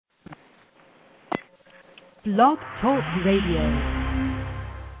Blog Talk Radio.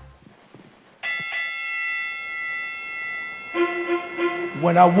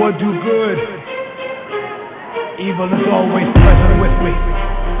 When I would do good, evil is always present with me.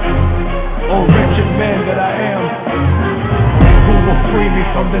 O wretched man that I am, who will free me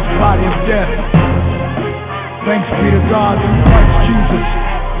from this body of death? Thanks be to God through Christ Jesus.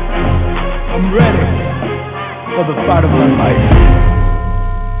 I'm ready for the fight of my life.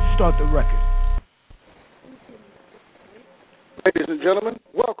 Start the record. Ladies and gentlemen,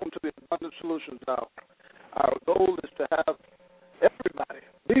 welcome to the Abundant Solutions Hour. Our goal is to have everybody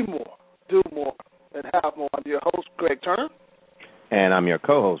be more, do more, and have more. I'm your host, Greg Turner. And I'm your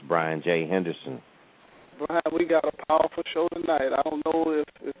co-host, Brian J. Henderson. Brian, we got a powerful show tonight. I don't know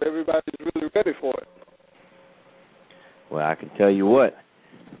if everybody's really ready for it. Well, I can tell you what,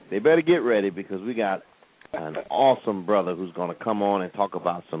 they better get ready because we got an awesome brother who's going to come on and talk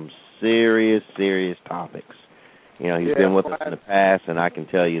about some serious, serious topics. You know, he's been with us in the past, and I can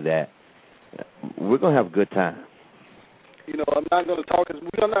tell you that we're going to have a good time. You know, we're not going to talk as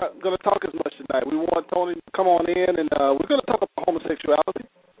much tonight. We want Tony to come on in, and we're going to talk about homosexuality.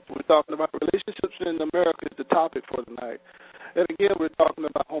 We're talking about relationships in America is the topic for tonight. And again, we're talking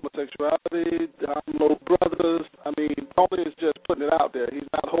about homosexuality, low brothers. I mean, Tony is just putting it out there. He's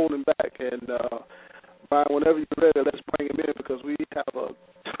not holding back. And Brian, whenever you're ready, let's bring him in because we have a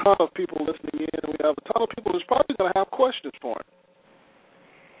ton of people listening in, and we have a ton of people who's probably going to have questions for him.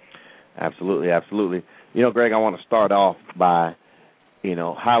 Absolutely, absolutely. You know, Greg, I want to start off by,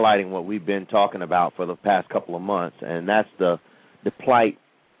 highlighting what we've been talking about for the past couple of months, and that's the plight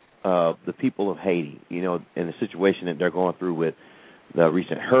of the people of Haiti, in the situation that they're going through with the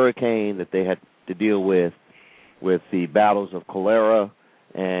recent hurricane that they had to deal with the battles of cholera,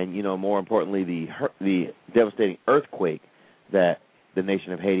 and, more importantly, the devastating earthquake that the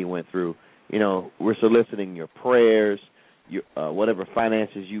nation of Haiti went through. We're soliciting your prayers, whatever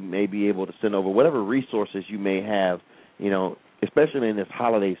finances you may be able to send over, whatever resources you may have, especially in this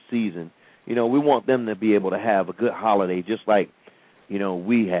holiday season. We want them to be able to have a good holiday just like,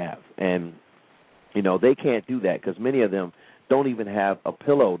 we have. And, they can't do that because many of them don't even have a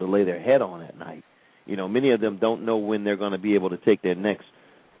pillow to lay their head on at night. Many of them don't know when they're going to be able to take their next,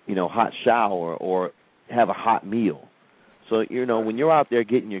 hot shower or have a hot meal. So, when you're out there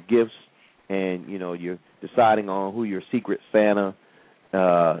getting your gifts and, you're deciding on who your secret Santa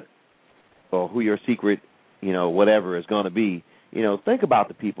or who your secret, whatever is going to be, think about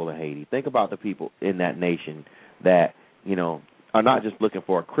the people of Haiti. Think about the people in that nation that, are not just looking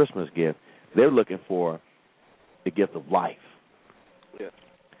for a Christmas gift. They're looking for the gift of life. Yeah.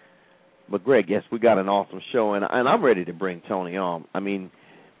 But, Greg, yes, we got an awesome show, and I'm ready to bring Tony on. I mean,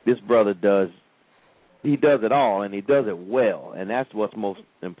 this brother does it all, and he does it well, and that's what's most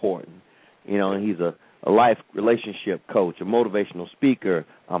important. And he's a life relationship coach, a motivational speaker,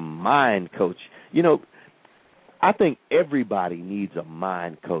 a mind coach. I think everybody needs a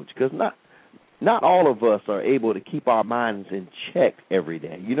mind coach because not all of us are able to keep our minds in check every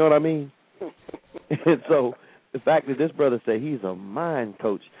day. You know what I mean? And so the fact that this brother said he's a mind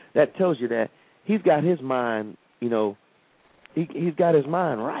coach, that tells you that he's got his mind, he's got his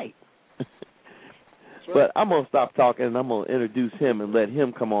mind right. But I'm going to stop talking, and I'm going to introduce him and let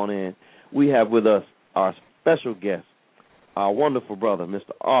him come on in. We have with us our special guest, our wonderful brother,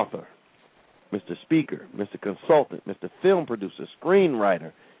 Mr. Author, Mr. Speaker, Mr. Consultant, Mr. Film Producer,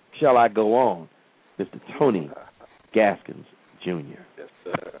 Screenwriter, shall I go on, Mr. Tony Gaskins Jr. Yes,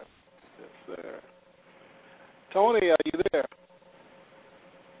 sir. Yes, sir. Tony, are you there?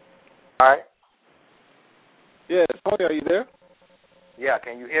 All right. Yes, Tony, are you there? Yeah,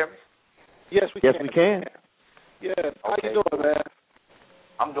 can you hear me? Yes, we can. Yes, we can. Yes. Okay. How you doing, man?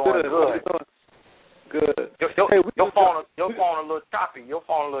 I'm doing good. Good. Your phone a little choppy. Your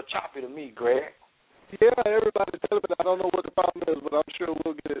phone a little choppy to me, Greg. Yeah, everybody's telling me. I don't know what the problem is, but I'm sure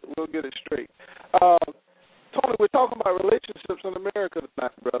we'll get it straight. Tony, we're talking about relationships in America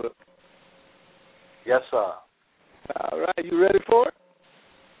tonight, brother. Yes, sir. All right, you ready for it?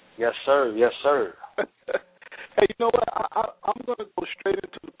 Yes, sir. Yes, sir. Hey, you know what? I'm going to go straight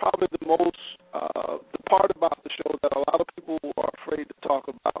into probably the most the part about the show that a lot of people are afraid to talk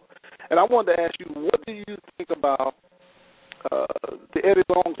about. And I wanted to ask you, what do you think about the Eddie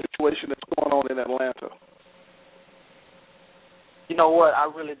Long situation that's going on in Atlanta? You know what?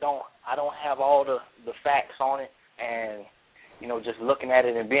 I really don't. I don't have all the facts on it, and just looking at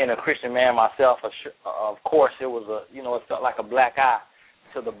it and being a Christian man myself, of course, it was it felt like a black eye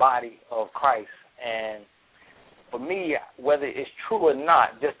to the body of Christ. And for me, whether it's true or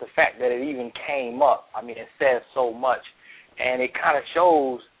not, just the fact that it even came up, I mean, it says so much, and it kind of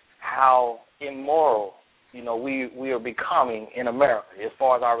shows how immoral we are becoming in America as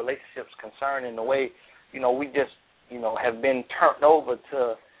far as our relationships concerned, in the way, we just, have been turned over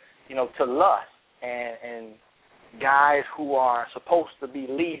to, to lust and guys who are supposed to be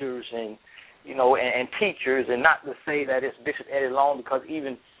leaders and, and teachers, and not to say that it's Bishop Eddie Long, because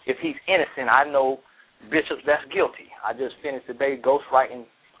even if he's innocent, I know bishops that's guilty. I just finished today ghostwriting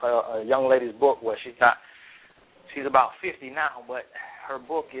a young lady's book where she's about 50 now, but her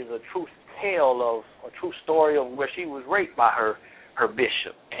book is a true story of where she was raped by her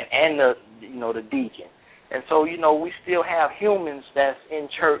bishop and the deacon. And so, we still have humans that's in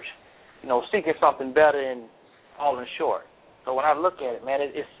church, seeking something better and falling short. So when I look at it, man,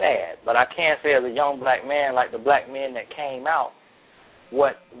 it's sad. But I can say as a young black man, like the black men that came out,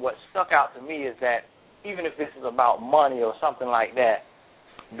 what stuck out to me is that even if this is about money or something like that,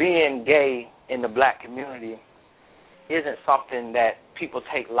 being gay in the black community isn't something that people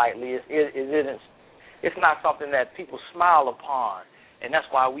take lightly. It's not something that people smile upon, and that's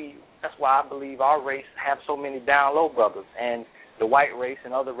why I believe our race have so many down low brothers, and the white race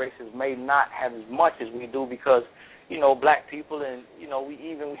and other races may not have as much as we do, because black people and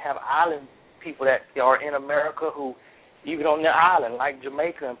we have island people that are in America who, even on their island like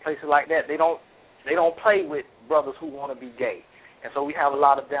Jamaica and places like that, they don't play with brothers who want to be gay, and so we have a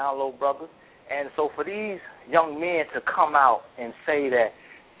lot of down low brothers. And so for these young men to come out and say that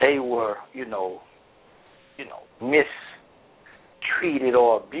they were, mistreated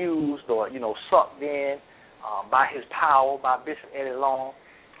or abused or, sucked in by his power, by Bishop Eddie Long,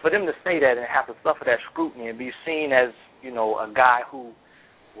 for them to say that and have to suffer that scrutiny and be seen as, a guy who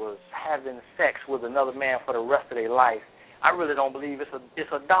was having sex with another man for the rest of their life, I really don't believe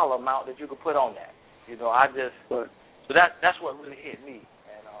it's a dollar amount that you could put on that. So that's what really hit me.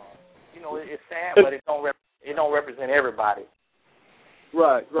 It's sad, but it don't represent everybody.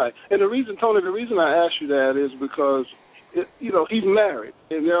 Right. And the reason I asked you that is because, he's married,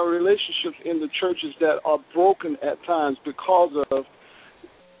 and there are relationships in the churches that are broken at times because of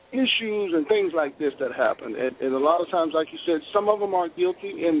issues and things like this that happen. And a lot of times, like you said, some of them are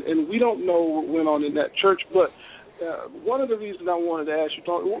guilty, and we don't know what went on in that church. But one of the reasons I wanted to ask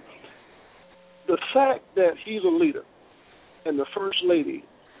you, the fact that he's a leader and the first lady,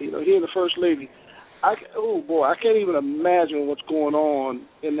 he and the first lady, I can't even imagine what's going on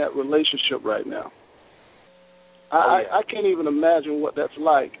in that relationship right now. I can't even imagine what that's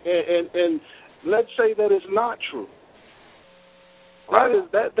like. And let's say that it's not true.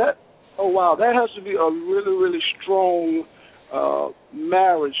 Right. That has to be a really, really strong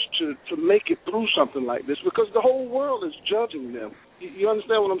marriage to make it through something like this, because the whole world is judging them. You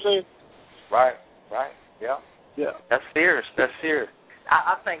understand what I'm saying? Right. Yeah. That's serious.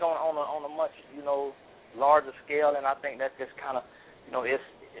 I think on a much larger scale, and I think that just kind of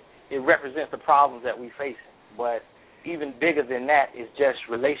it represents the problems that we face. But even bigger than that is just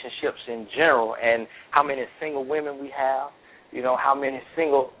relationships in general, and how many single women we have, how many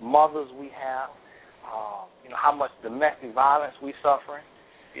single mothers we have, how much domestic violence we suffering.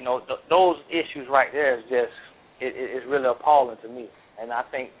 Those issues right there is just it's really appalling to me, and I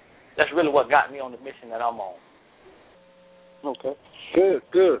think that's really what got me on the mission that I'm on. Okay.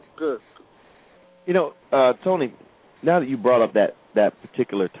 Good. Tony, now that you brought up that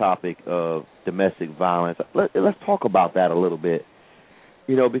particular topic of domestic violence, let's talk about that a little bit.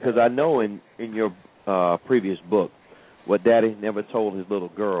 Because I know in your previous book, What Daddy Never Told His Little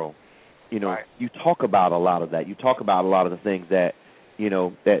Girl, right. You talk about a lot of that. You talk about a lot of the things that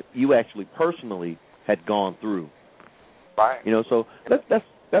that you actually personally had gone through. Right. So let's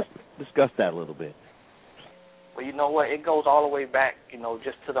discuss that a little bit. Well, you know what? It goes all the way back,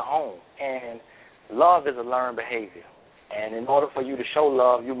 just to the home. And love is a learned behavior. And in order for you to show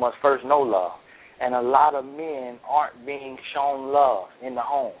love, you must first know love. And a lot of men aren't being shown love in the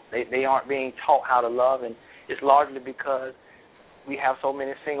home. They aren't being taught how to love, and it's largely because we have so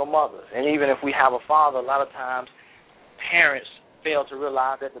many single mothers. And even if we have a father, a lot of times parents fail to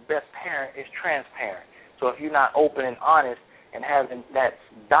realize that the best parent is transparent. So if you're not open and honest and having that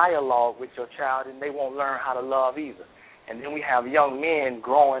dialogue with your child, then they won't learn how to love either. And then we have young men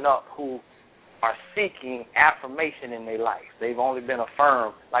growing up who are seeking affirmation in their life. They've only been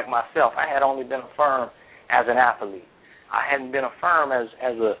affirmed, like myself. I had only been affirmed as an athlete. I hadn't been affirmed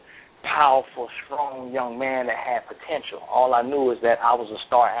as a powerful, strong young man that had potential. All I knew is that I was a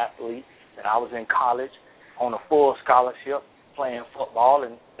star athlete, that I was in college on a full scholarship playing football,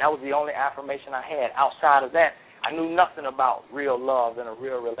 and that was the only affirmation I had. Outside of that, I knew nothing about real love and a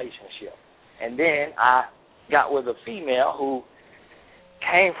real relationship. And then I got with a female who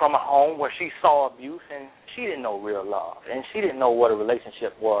came from a home where she saw abuse, and she didn't know real love, and she didn't know what a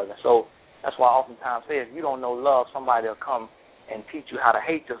relationship was. And so That's why I oftentimes say, if you don't know love, somebody will come and teach you how to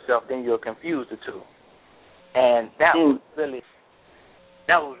hate yourself, then you'll confuse the two. And that was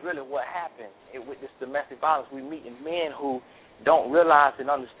really what happened with this domestic violence. We meet in men who don't realize and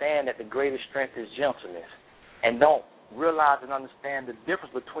understand that the greatest strength is gentleness, and don't realize and understand the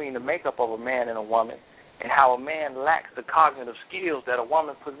difference between the makeup of a man and a woman, and how a man lacks the cognitive skills that a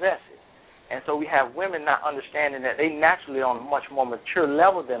woman possesses. And so we have women not understanding that they naturally are on a much more mature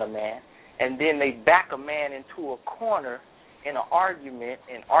level than a man, and then they back a man into a corner in an argument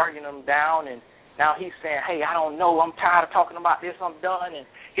and arguing him down, and now he's saying, hey, I don't know, I'm tired of talking about this, I'm done, and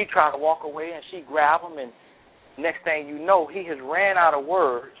he tried to walk away, and she grabbed him, and next thing you know, he has ran out of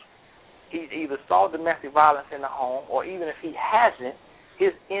words. He either saw domestic violence in the home, or even if he hasn't,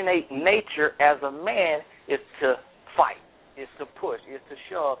 his innate nature as a man is to fight, is to push, is to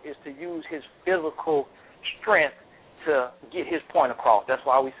shove, is to use his physical strength to get his point across. That's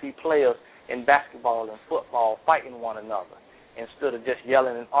why we see players in basketball and football fighting one another instead of just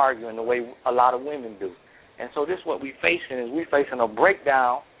yelling and arguing the way a lot of women do. And so this is what we're facing, is we're facing a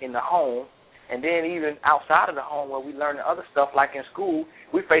breakdown in the home, and then even outside of the home where we learn other stuff like in school,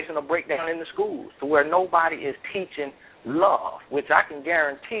 we're facing a breakdown in the schools to where nobody is teaching love, which I can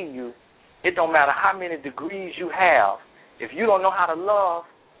guarantee you, it don't matter how many degrees you have, if you don't know how to love,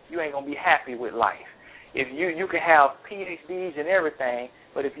 you ain't going to be happy with life. If you can have PhDs and everything,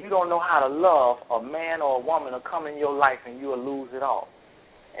 but if you don't know how to love, a man or a woman will come in your life and you will lose it all.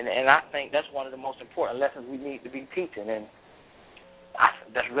 And I think that's one of the most important lessons we need to be teaching, and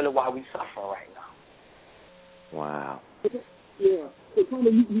that's really why we suffer right now. Wow. Yeah. So,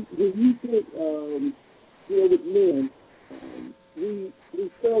 Tony, you think, with men, we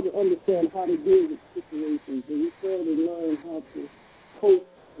fail to understand how to deal with situations, and we fail to learn how to cope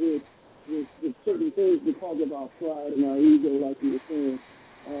with certain things because of our pride and our ego, like you were saying.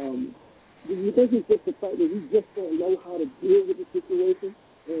 Do you think it's just the fact that we just don't know how to deal with the situation?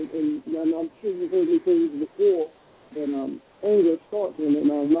 And I'm sure you've heard me say this before, that anger starts when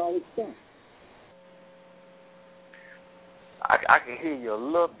knowledge stops. I can hear you a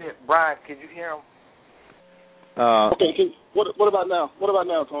little bit. Brian, could you hear him? Okay, what about now? What about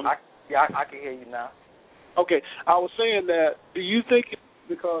now, Tony? I can hear you now. Okay, I was saying that, do you think it's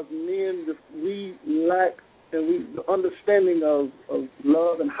because men, we lack the understanding of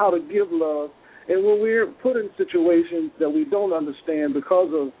love and how to give love, and when we're put in situations that we don't understand because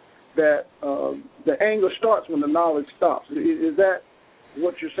of that, the anger starts when the knowledge stops. Is that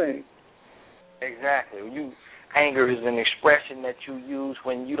what you're saying? Exactly. Anger is an expression that you use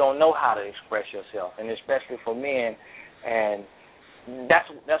when you don't know how to express yourself, and especially for men, and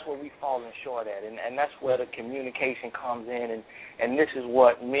that's where we've fallen short at, and that's where the communication comes in, and this is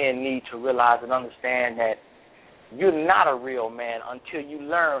what men need to realize and understand, that you're not a real man until you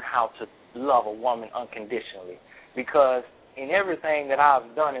learn how to love a woman unconditionally, because in everything that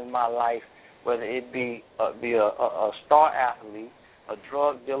I've done in my life, whether it be a star athlete, a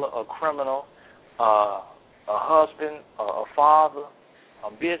drug dealer, a criminal, a husband, a father,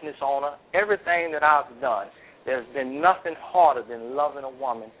 a business owner, everything that I've done, there's been nothing harder than loving a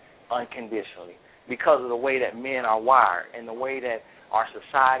woman unconditionally, because of the way that men are wired and the way that our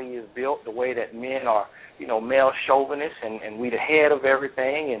society is built, the way that men are, male chauvinists, and we the head of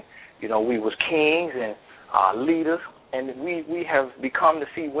everything, and, we was kings and leaders, and we have become to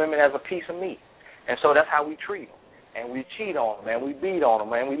see women as a piece of meat. And so that's how we treat them. And we cheat on them, and we beat on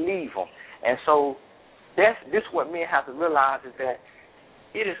them, and we leave them. And so this is what men have to realize, is that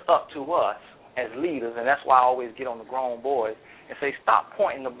it is up to us as leaders, and that's why I always get on the grown boys and say, stop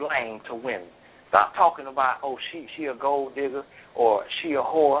pointing the blame to women. Stop talking about, she a gold digger, or she a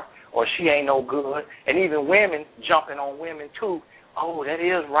whore, or she ain't no good. And even women jumping on women too. Oh, that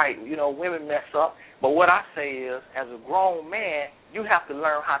is right. Women mess up. But what I say is, as a grown man, you have to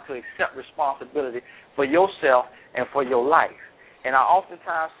learn how to accept responsibility for yourself and for your life. And I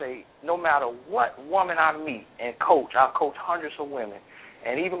oftentimes say, no matter what woman I meet and coach, I coach hundreds of women,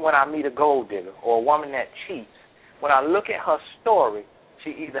 and even when I meet a gold digger or a woman that cheats, when I look at her story,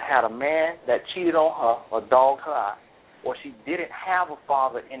 she either had a man that cheated on her or dogged her out, or she didn't have a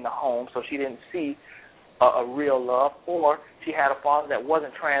father in the home, so she didn't see a real love, or she had a father that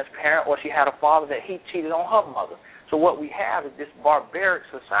wasn't transparent, or she had a father that he cheated on her mother. So what we have is this barbaric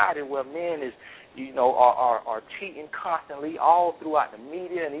society where men is, are cheating constantly all throughout the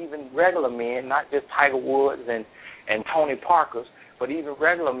media, and even regular men, not just Tiger Woods and Tony Parkers, but even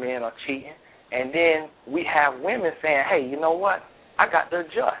regular men are cheating. And then we have women saying, hey, you know what? I got to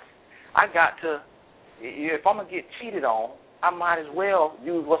adjust. If I'm going to get cheated on, I might as well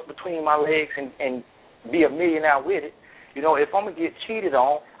use what's between my legs and be a millionaire with it. You know, if I'm going to get cheated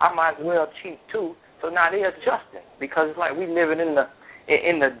on, I might as well cheat too. So now they're adjusting because it's like we living in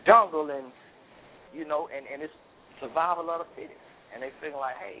the jungle and, you know, and it's survival of the fittest. And they feel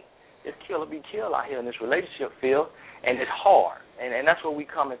like, hey, it's kill or be killed out here in this relationship field, and it's hard. And that's what we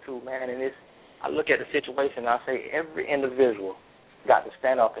come into, man. And I look at the situation and I say every individual got to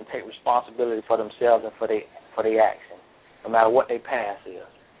stand up and take responsibility for themselves and for their actions, no matter what their past is.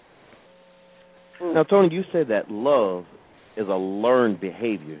 Now, Tony, you said that love is a learned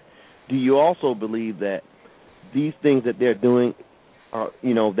behavior. Do you also believe that these things that they're doing are,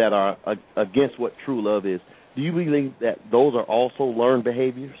 you know, that are against what true love is, do you believe that those are also learned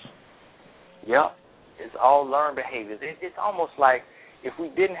behaviors? Yeah, it's all learned behaviors. It's almost like if we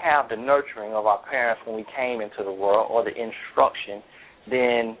didn't have the nurturing of our parents when we came into the world or the instruction,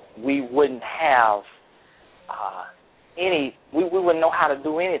 then we wouldn't have we wouldn't know how to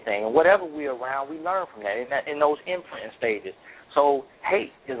do anything. And whatever we're around, we learn from that in those imprinting stages. So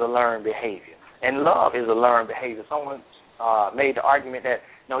hate is a learned behavior, and love is a learned behavior. Someone made the argument that,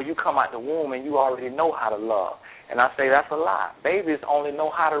 no, you come out the womb and you already know how to love. And I say that's a lie. Babies only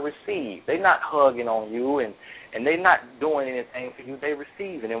know how to receive. They're not hugging on you, and they're not doing anything for you. They're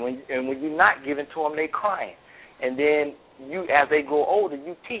receiving. And when you're not giving to them, they're crying. And then you, as they grow older,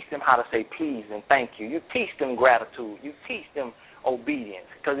 you teach them how to say please and thank you. You teach them gratitude. You teach them obedience.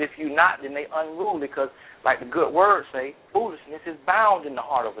 Because if you're not, then they unruly. Because like the good words say, foolishness is bound in the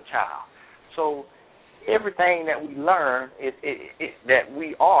heart of a child. So everything that we learn that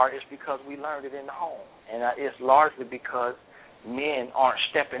we are is because we learned it in the home. And it's largely because men aren't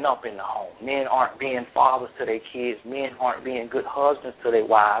stepping up in the home. Men aren't being fathers to their kids. Men aren't being good husbands to their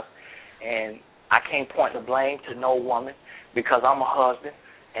wives. And I can't point the blame to no woman because I'm a husband.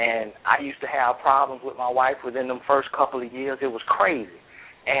 And I used to have problems with my wife within them first couple of years. It was crazy.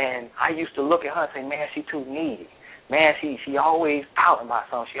 And I used to look at her and say, man, she too needy. Man, she always pouting about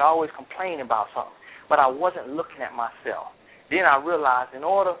something. She always complaining about something. But I wasn't looking at myself. Then I realized in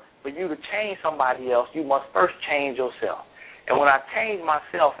order for you to change somebody else, you must first change yourself. And when I changed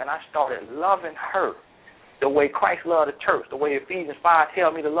myself and I started loving her the way Christ loved the church, the way Ephesians 5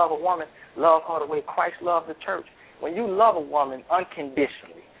 tells me to love a woman, love her the way Christ loved the church. When you love a woman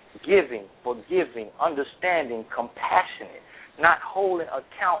unconditionally, giving, forgiving, understanding, compassionate, not holding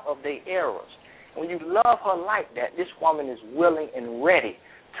account of their errors, when you love her like that, this woman is willing and ready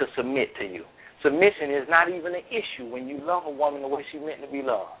to submit to you. Submission is not even an issue when you love a woman the way she's meant to be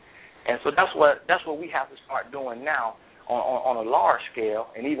loved. And so that's what we have to start doing now on a large scale,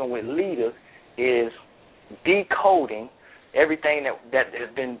 and even with leaders, is decoding everything that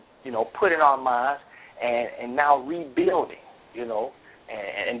has been, you know, put in our minds and now rebuilding, you know,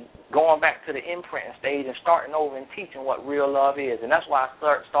 and going back to the imprinting stage and starting over and teaching what real love is. And that's why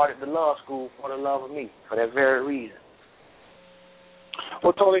I started the love school, For the Love of Me, for that very reason.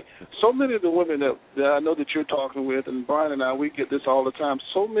 Well, Tony, so many of the women that I know that you're talking with, and Brian and I, we get this all the time,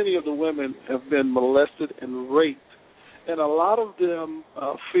 so many of the women have been molested and raped, and a lot of them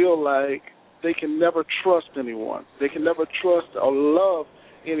feel like they can never trust anyone. They can never trust or love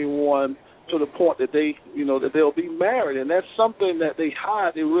anyone to the point that that they'll be married, and that's something that they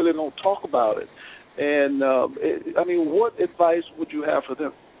hide. They really don't talk about it. And, what advice would you have for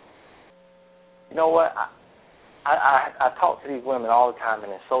them? You know what? I talk to these women all the time,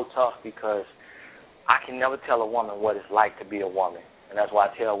 and it's so tough because I can never tell a woman what it's like to be a woman. And that's why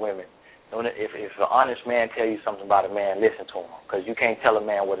I tell women, if an honest man tell you something about a man, listen to him, because you can't tell a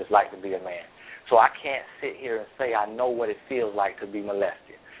man what it's like to be a man. So I can't sit here and say I know what it feels like to be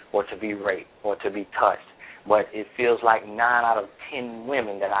molested or to be raped or to be touched. But it feels like 9 out of 10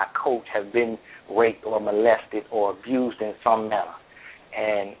 women that I coach have been raped or molested or abused in some manner.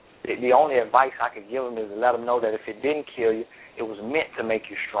 And the only advice I could give them is to let them know that if it didn't kill you, it was meant to make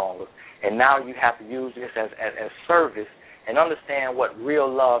you stronger. And now you have to use this as service and understand what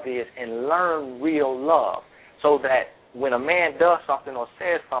real love is and learn real love so that when a man does something or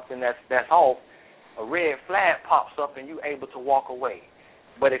says something that's off, a red flag pops up and you're able to walk away.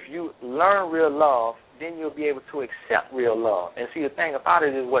 But if you learn real love, then you'll be able to accept real love. And see, the thing about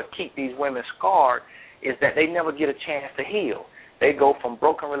it is what keeps these women scarred is that they never get a chance to heal. They go from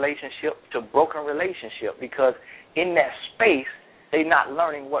broken relationship to broken relationship because in that space, they're not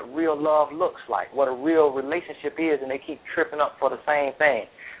learning what real love looks like, what a real relationship is, and they keep tripping up for the same thing.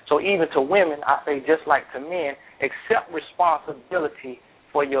 So even to women, I say just like to men, accept responsibility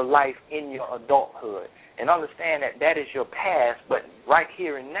for your life in your adulthood and understand that is your past, but right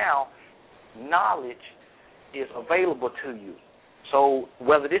here and now, knowledge is available to you. So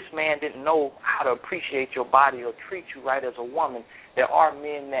whether this man didn't know how to appreciate your body or treat you right as a woman, there are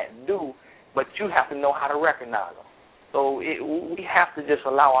men that do, but you have to know how to recognize them. So we have to just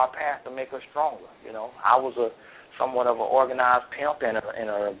allow our past to make us stronger. You know, I was somewhat of an organized pimp and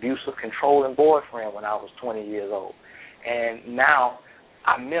an abusive, controlling boyfriend when I was 20 years old. And now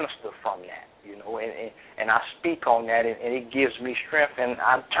I minister from that, you know, and I speak on that, and it gives me strength, and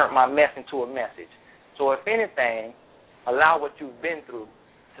I turn my mess into a message. So if anything, allow what you've been through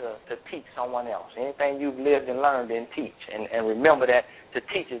to teach someone else. Anything you've lived and learned, then teach. And remember that to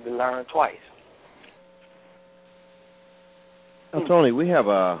teach is to learn twice. Now, Tony, we have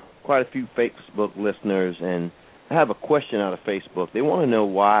quite a few Facebook listeners, and I have a question out of Facebook. They want to know,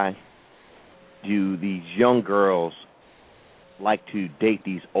 why do these young girls like to date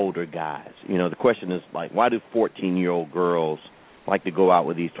these older guys? You know, the question is, like, why do 14-year-old girls like to go out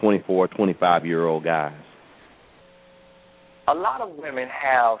with these 24, 25-year-old guys? A lot of women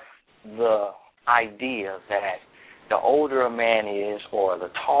have the idea that the older a man is, or the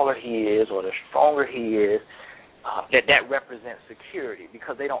taller he is, or the stronger he is, that represents security,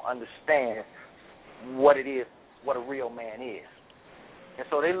 because they don't understand what it is, what a real man is. And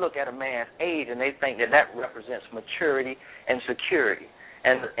so they look at a man's age and they think that represents maturity and security.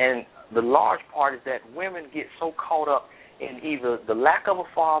 And the large part is that women get so caught up in either the lack of a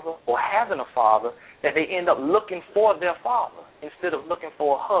father or having a father that they end up looking for their father instead of looking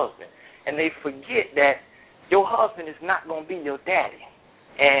for a husband. And they forget that your husband is not going to be your daddy.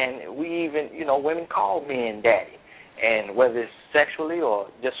 And we even, you know, women call men daddy, and whether it's sexually or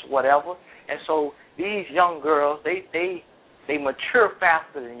just whatever. And so these young girls, they mature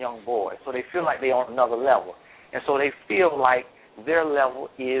faster than young boys, so they feel like they're on another level. And so they feel like their level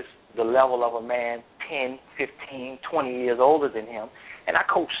is the level of a man 10, 15, 20 years older than him. And I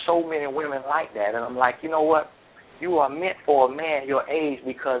coach so many women like that, and I'm like, you know what? You are meant for a man your age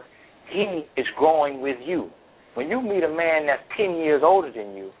because he is growing with you. When you meet a man that's 10 years older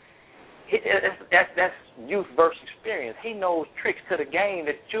than you, that's youth versus experience. He knows tricks to the game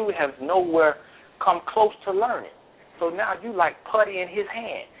that you have nowhere come close to learning. So now you like putty in his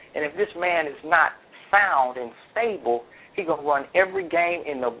hand. And if this man is not sound and stable, he going to run every game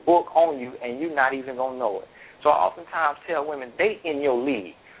in the book on you, and you're not even going to know it. So I oftentimes tell women, date in your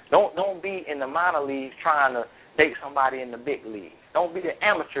league. Don't be in the minor leagues trying to date somebody in the big league. Don't be the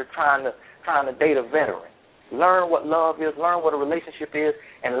amateur trying to date a veteran. Learn what love is, learn what a relationship is,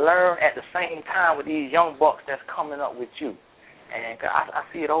 and learn at the same time with these young bucks that's coming up with you. And I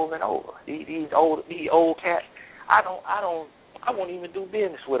see it over and over. These old cats. I won't even do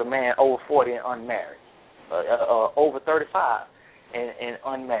business with a man over 40 and unmarried, over 35 and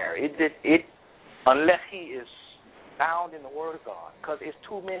unmarried. It unless he is bound in the Word of God, because it's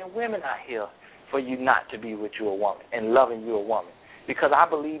too many women out here for you not to be with you a woman and loving you a woman, because I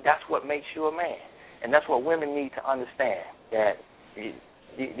believe that's what makes you a man, and that's what women need to understand, that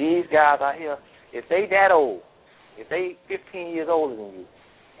these guys out here, if they that old, if they 15 years older than you,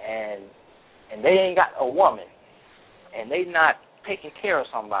 and they ain't got a woman, and they not taking care of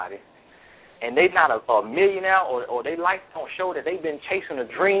somebody, and they not a millionaire, or their life don't show that they've been chasing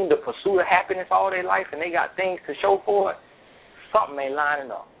a dream, the pursuit of happiness all their life, and they got things to show for it, something ain't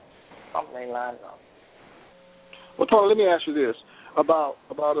lining up. Something ain't lining up. Well, Tony, let me ask you this about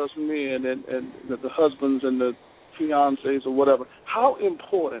us men and the husbands and the fiancés or whatever. How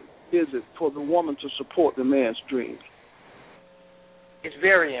important is it for the woman to support the man's dream? It's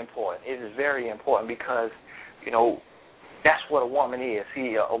very important. It is very important because, you know, that's what a woman is.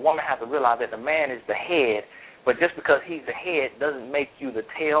 See, a woman has to realize that the man is the head, but just because he's the head doesn't make you the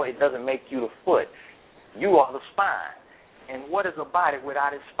tail. It doesn't make you the foot. You are the spine. And what is a body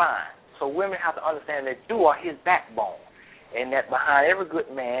without its spine? So women have to understand that you are his backbone, and that behind every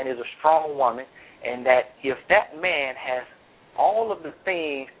good man is a strong woman, and that if that man has all of the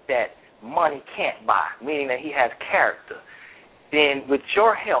things that money can't buy, meaning that he has character, then with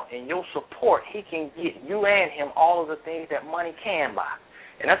your help and your support, he can get you and him all of the things that money can buy.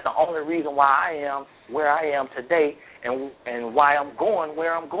 And that's the only reason why I am where I am today, and why I'm going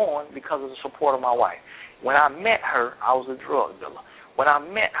where I'm going, because of the support of my wife. When I met her, I was a drug dealer. When I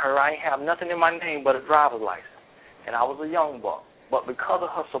met her, I ain't have nothing in my name but a driver's license, and I was a young buck. But because of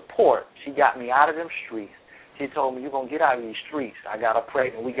her support, she got me out of them streets. She told me, you're going to get out of these streets. I got her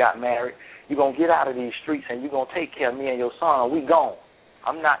pregnant. We got married. You're going to get out of these streets, and you're going to take care of me and your son. We gone.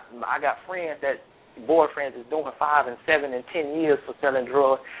 I got friends that boyfriends is doing 5 and 7 and 10 years for selling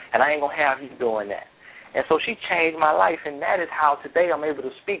drugs, and I ain't going to have you doing that. And so she changed my life, and that is how today I'm able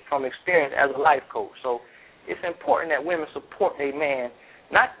to speak from experience as a life coach. So it's important that women support their man,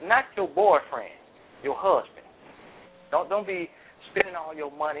 not your boyfriend, your husband. Don't be spending all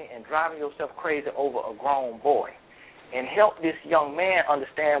your money and driving yourself crazy over a grown boy. And help this young man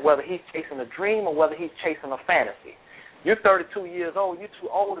understand whether he's chasing a dream or whether he's chasing a fantasy. You're 32 years old. You're too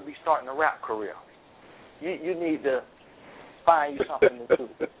old to be starting a rap career. You need to find you something to do.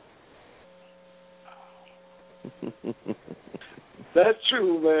 That's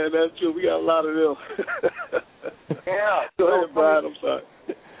true, man. That's true. We got a lot of them. Yeah. Go ahead, Brian. I'm sorry.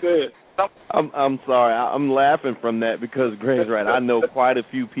 Go ahead. I'm sorry. I'm laughing from that because Greg's right. I know quite a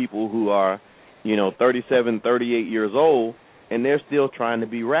few people who are, 37, 38 years old, and they're still trying to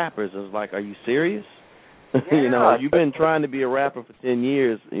be rappers. It's like, are you serious? Yeah. You've been trying to be a rapper for 10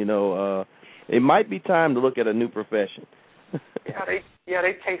 years. It might be time to look at a new profession.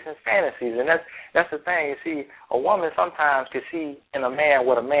 they chasing fantasies, and that's the thing. You see, a woman sometimes can see in a man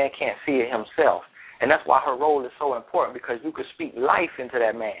what a man can't see in himself, and that's why her role is so important, because you can speak life into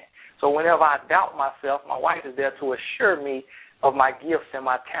that man. So whenever I doubt myself, my wife is there to assure me of my gifts and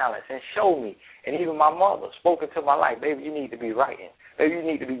my talents and show me. And even my mother spoke into my life, baby, you need to be writing. Baby, you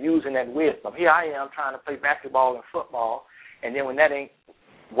need to be using that wisdom. Here I am trying to play basketball and football, and then when that ain't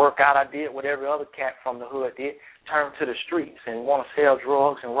work out, I did what every other cat from the hood did, turn to the streets and want to sell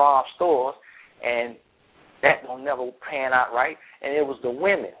drugs and rob stores, and that will never pan out right. And it was the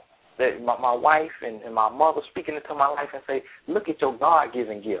women, that my wife and my mother speaking into my life and say, look at your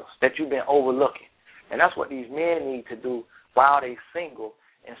God-given gifts that you've been overlooking. And that's what these men need to do while they single,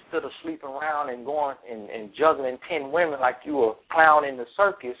 instead of sleeping around and going and juggling 10 women like you a clown in the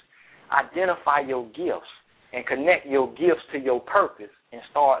circus. Identify your gifts and connect your gifts to your purpose and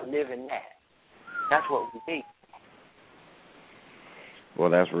start living that. That's what we need. Well,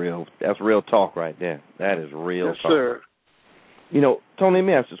 that's real. That's real talk right there. That is real yes, talk. Sir. Tony, let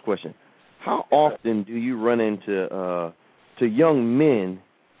me ask this question. How often do you run into to young men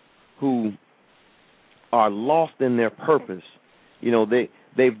who are lost in their purpose?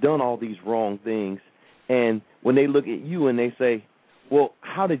 They've done all these wrong things, and when they look at you and they say, well,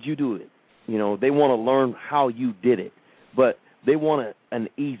 how did you do it? They want to learn how you did it, but they want an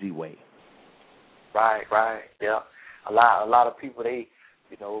easy way. Right, yeah. A lot of people, they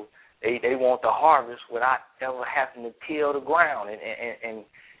want the harvest without ever having to till the ground and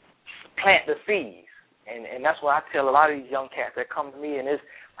plant the seeds. And that's what I tell a lot of these young cats that come to me, and it's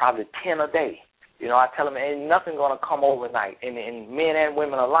probably 10 a day. I tell them ain't nothing going to come overnight, and men and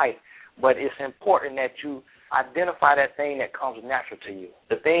women alike, but it's important that you identify that thing that comes natural to you,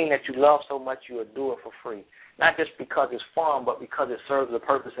 the thing that you love so much you will do it for free, not just because it's fun, but because it serves a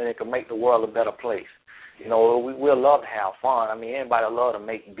purpose and it can make the world a better place. We'll love to have fun. I mean, anybody love to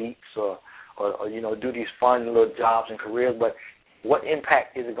make beats or do these fun little jobs and careers, but what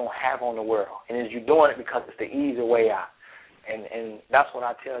impact is it going to have on the world? And is you doing it because it's the easy way out? And that's what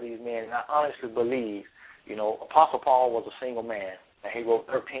I tell these men, and I honestly believe, Apostle Paul was a single man, and he wrote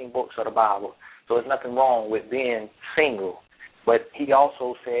 13 books of the Bible, so there's nothing wrong with being single. But he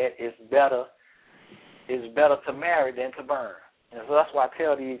also said it's better to marry than to burn. And so that's why I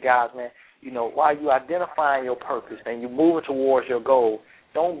tell these guys, man, while you're identifying your purpose and you're moving towards your goal,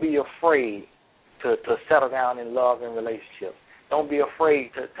 don't be afraid to settle down in love and relationships. Don't be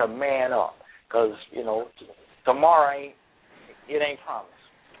afraid to man up, because, tomorrow ain't promised.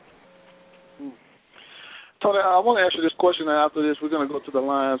 Tony, I want to ask you this question, and after this, we're going to go to the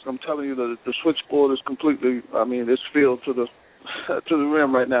lines. I'm telling you, the switchboard is completely, it's filled to the to the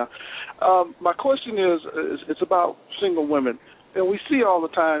rim right now. My question is it's about single women. And we see all the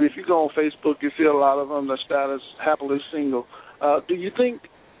time, if you go on Facebook, you see a lot of them, the status happily single. Do you think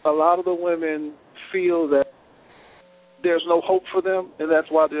a lot of the women feel that there's no hope for them, and that's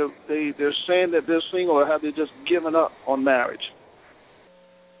why they're saying that they're single, or have they just given up on marriage?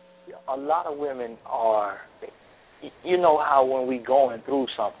 A lot of women are, how when we going through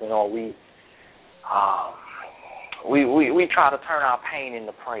something, or we try to turn our pain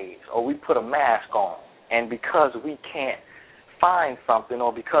into praise, or we put a mask on, and because we can't find something,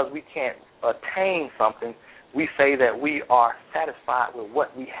 or because we can't attain something, we say that we are satisfied with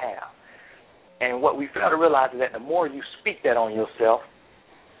what we have. And what we fail to realize is that the more you speak that on yourself,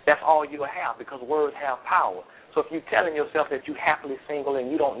 that's all you'll have, because words have power. So if you're telling yourself that you're happily single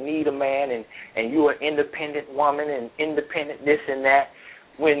and you don't need a man, and you're an independent woman and independent this and that,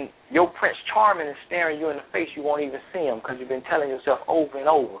 when your Prince Charming is staring you in the face, you won't even see him, because you've been telling yourself over and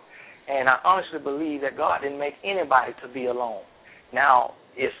over. And I honestly believe that God didn't make anybody to be alone. Now,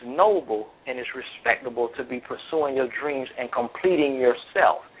 it's noble and it's respectable to be pursuing your dreams and completing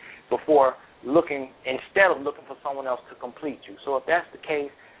yourself instead of looking for someone else to complete you. So if that's the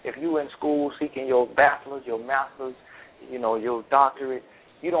case, if you're in school seeking your bachelor's, your master's, your doctorate,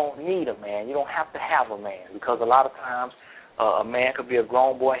 you don't need a man. You don't have to have a man, because a lot of times a man could be a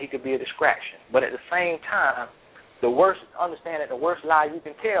grown boy, he could be a distraction. But at the same time, understand that the worst lie you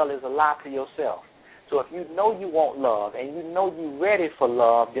can tell is a lie to yourself. So if you know you want love and you know you're ready for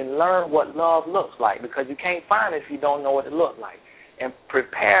love, then learn what love looks like, because you can't find it if you don't know what it looks like. And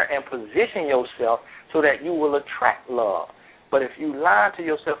prepare and position yourself so that you will attract love. But if you lie to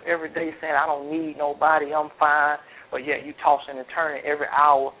yourself every day saying, I don't need nobody, I'm fine, but yet you tossing and turning every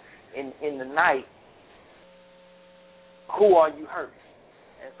hour in the night, who are you hurting?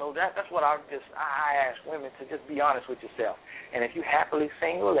 And so that's what I ask women to just be honest with yourself. And if you're happily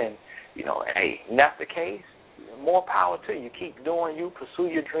single and, hey, that's the case, more power to you. Keep doing you, pursue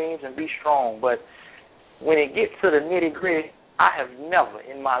your dreams, and be strong. But when it gets to the nitty-gritty, I have never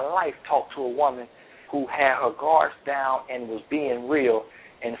in my life talked to a woman who had her guards down and was being real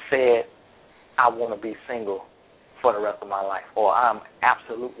and said, I want to be single for the rest of my life, or I'm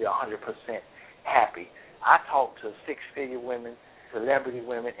absolutely 100% happy. I talk to six-figure women, celebrity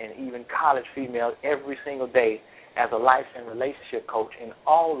women, and even college females every single day as a life and relationship coach, and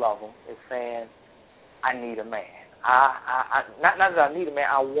all of them is saying, I need a man. Not that I need a man,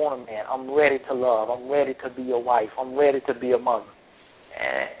 I want a man. I'm ready to love. I'm ready to be a wife. I'm ready to be a mother.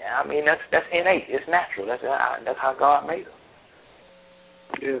 And, I mean, that's innate. It's natural. That's how God made us.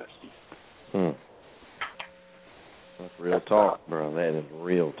 Yes. That's real talk, bro. That is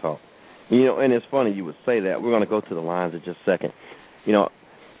real talk. And it's funny you would say that. We're going to go to the lines in just a second.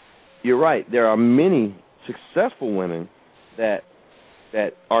 You're right. There are many successful women that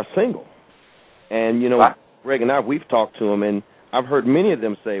are single. And, Greg and I, we've talked to them, and I've heard many of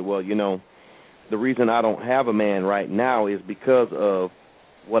them say, well, the reason I don't have a man right now is because of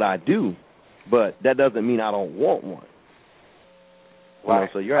what I do, but that doesn't mean I don't want one. Right.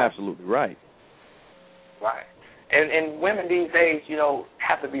 So you're absolutely right. Right. And women these days,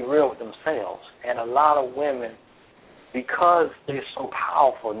 have to be real with themselves. And a lot of women, because they're so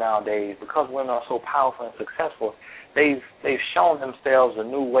powerful nowadays, because women are so powerful and successful, they've shown themselves a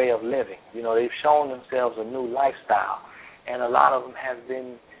new way of living. They've shown themselves a new lifestyle. And a lot of them have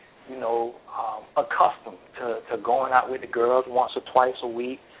been, accustomed to going out with the girls once or twice a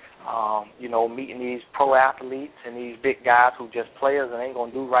week, meeting these pro athletes and these big guys who just players and ain't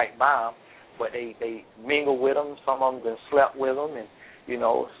going to do right by them. But they mingle with them. Some of them been slept with them, and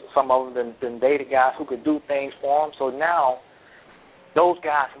some of them been dated guys who could do things for them. So now those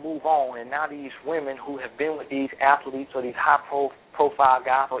guys move on, and now these women who have been with these athletes or these high-profile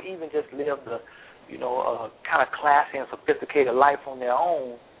guys, or even just lived a kind of classy and sophisticated life on their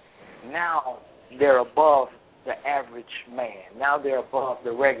own, now they're above the average man. Now they're above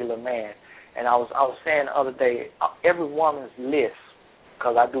the regular man. And I was saying the other day, every woman's list,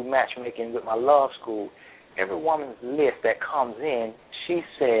 because I do matchmaking with my love school, every woman's list that comes in, she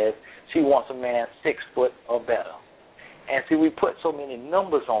says she wants a man 6 foot or better. And see, we put so many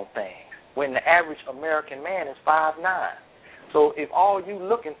numbers on things when the average American man is 5'9". So if all you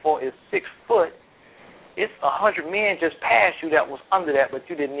looking for is 6 foot, it's 100 men just passed you that was under that, but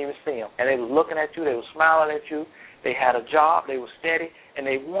you didn't even see them. And they were looking at you, they were smiling at you, they had a job, they were steady, and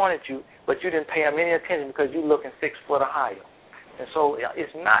they wanted you, but you didn't pay them any attention because you're looking 6 foot or higher. And so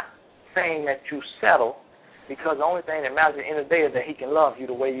it's not saying that you settle, because the only thing that matters at the end of the day is that he can love you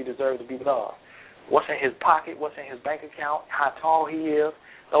the way you deserve to be loved. What's in his pocket, what's in his bank account, how tall he is,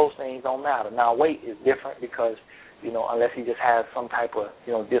 those things don't matter. Now, weight is different because, unless he just has some type of,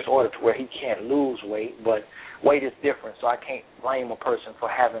 disorder to where he can't lose weight, but weight is different, so I can't blame a person for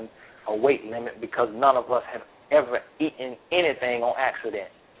having a weight limit because none of us have ever eaten anything on accident.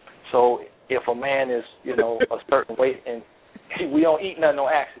 So if a man is, a certain weight, and we don't eat nothing on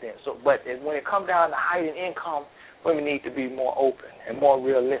accident. So, but when it comes down to height and income, women need to be more open and more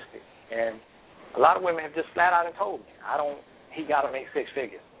realistic. And a lot of women have just flat out and told me, he got to make 6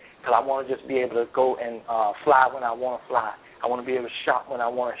 figures because I want to just be able to go and fly when I want to fly. I want to be able to shop when I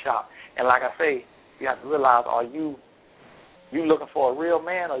want to shop. And like I say, you have to realize, are you looking for a real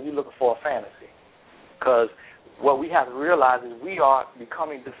man or are you looking for a fantasy? Because what we have to realize is we are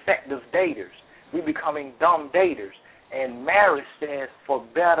becoming defective daters. We're becoming dumb daters. And marriage stands for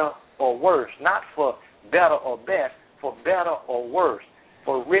better or worse, not for better or best, for better or worse,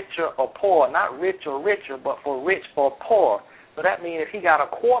 for richer or poor, not rich or richer, but for rich or poor. So that means if he got a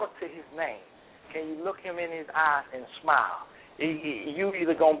quarter to his name, can you look him in his eyes and smile? You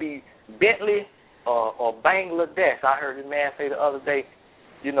either going to be Bentley or Bangladesh. I heard a man say the other day,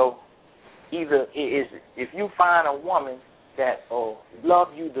 either if you find a woman that love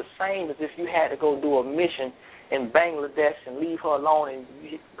you the same as if you had to go do a mission in Bangladesh and leave her alone and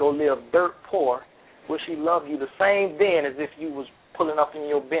go live dirt poor, will she love you the same then as if you was pulling up in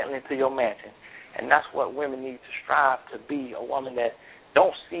your Bentley to your mansion? And that's what women need to strive to be, a woman that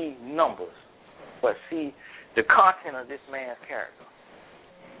don't see numbers, but see the content of this man's character.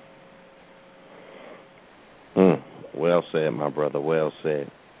 Well said, my brother. Well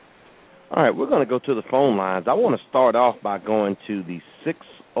said. All right, we're going to go to the phone lines. I want to start off by going to the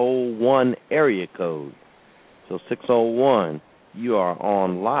 601 area code. So 601, you are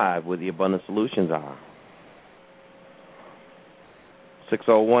on live with the Abundant Solutions Hour.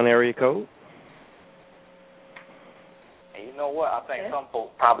 601 area code. And you know what? I think some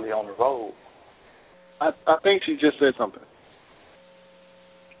folks probably on the road. I think she just said something.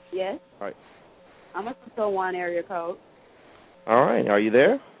 Yes. All right. I'm a 601 area code. All right. Are you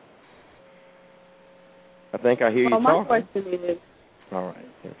there? I think I hear you talking. My question is. All right.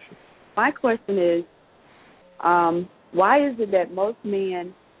 Yeah, sure. My question is, why is it that most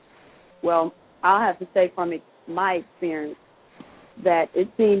men, well, I'll have to say from my experience, that it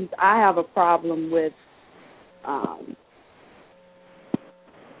seems I have a problem with,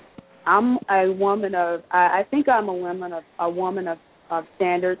 I'm a woman of, I think I'm a woman of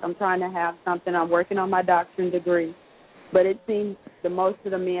standards. I'm trying to have something. I'm working on my doctorate degree. But it seems the most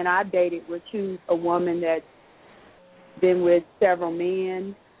of the men I dated would choose a woman that's been with several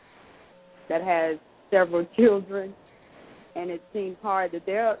men, that has several children, and it seems hard that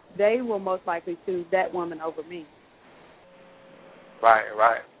they will most likely choose that woman over me. Right.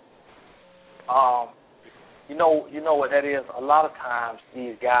 You know what that is? A lot of times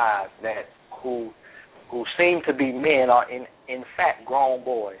these guys who seem to be men are in fact grown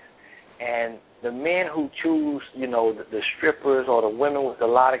boys. And the men who choose, the strippers or the women with a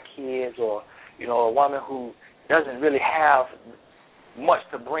lot of kids, or, a woman who doesn't really have much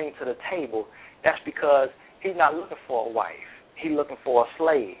to bring to the table, that's because he's not looking for a wife. He's looking for a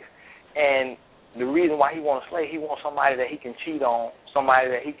slave. And the reason why he wants a slave, he wants somebody that he can cheat on, somebody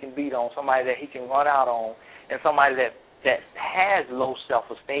that he can beat on, somebody that he can run out on, and somebody that has low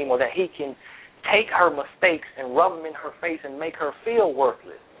self-esteem, or that he can take her mistakes and rub them in her face and make her feel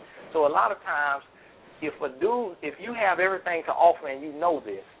worthless. So a lot of times, if you have everything to offer and you know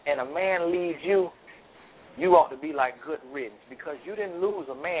this, and a man leaves you, you ought to be like good riddance, because you didn't lose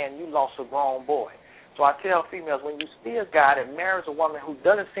a man, you lost a grown boy. So I tell females, when you see a guy that marries a woman who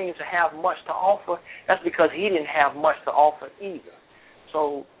doesn't seem to have much to offer, that's because he didn't have much to offer either.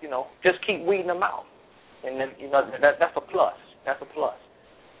 So, just keep weeding them out. And then, that's a plus. That's a plus.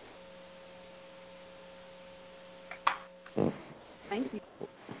 Thank you.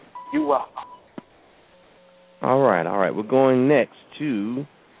 You're welcome. All right. We're going next to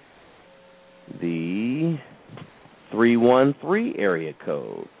the 313 area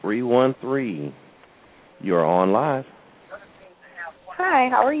code. 313. You're on live. Hi,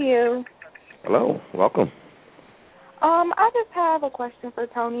 how are you? Hello. Welcome. I just have a question for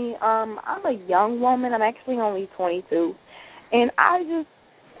Tony. I'm a young woman. I'm actually only 22. And I just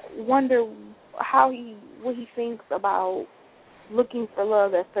wonder what he thinks about looking for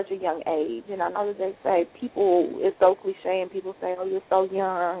love at such a young age. And I know that they say it's so cliche, and people say, oh, you're so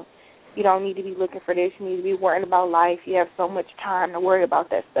young, you don't need to be looking for this, you need to be worrying about life, you have so much time to worry about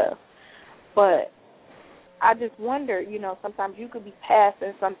that stuff. But I just wonder, sometimes you could be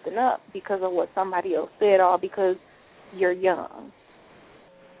passing something up because of what somebody else said, or because you're young.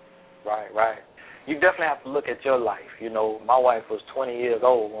 Right. You definitely have to look at your life. My wife was 20 years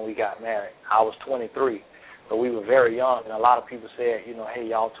old when we got married. I was 23. So we were very young, and a lot of people said, hey,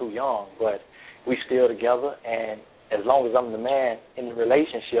 y'all too young, but we still together, and as long as I'm the man in the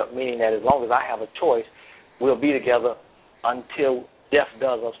relationship, meaning that as long as I have a choice, we'll be together until death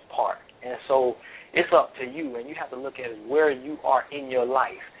does us part. And so it's up to you, and you have to look at where you are in your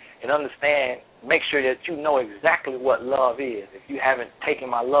life and understand, make sure that you know exactly what love is. If you haven't taken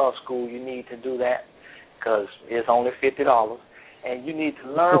my love school, you need to do that, because it's only $50. And you need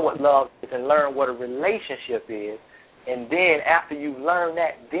to learn what love is and learn what a relationship is. And then after you learn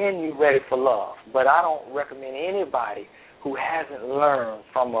that, then you're ready for love. But I don't recommend anybody who hasn't learned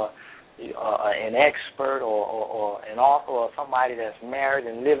from an expert or an author or somebody that's married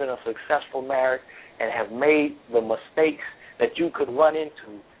and living a successful marriage and have made the mistakes that you could run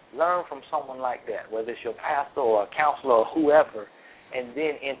into. Learn from someone like that, whether it's your pastor or a counselor or whoever, and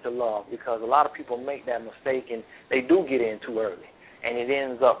then into love, because a lot of people make that mistake and they do get in too early, and it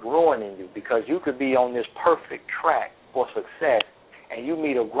ends up ruining you, because you could be on this perfect track for success and you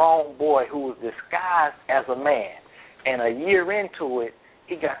meet a grown boy who is disguised as a man, and a year into it,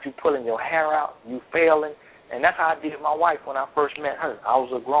 he got you pulling your hair out, you failing, and that's how I did my wife when I first met her. I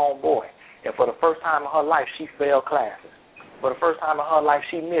was a grown boy, and for the first time in her life, she failed classes. For the first time in her life,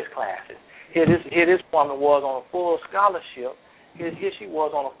 she missed classes. Here this woman was on a full scholarship. Here she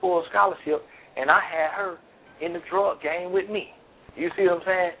was on a full scholarship, and I had her in the drug game with me. You see what I'm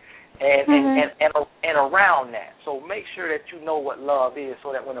saying? and around that. So make sure that you know what love is,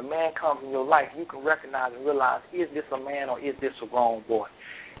 so that when a man comes in your life, you can recognize and realize, is this a man or is this a grown boy?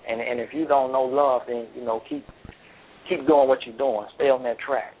 And if you don't know love, then keep doing what you're doing. Stay on that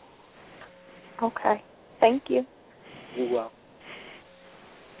track. Okay. Thank you. You're welcome.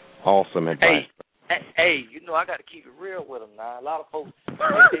 Awesome advice. Hey, I got to keep it real with them now. A lot of folks,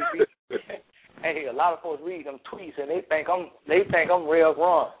 a lot of folks read them tweets and they think I'm Real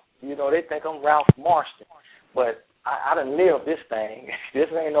Run. They think I'm Ralph Marston. But I done lived this thing. This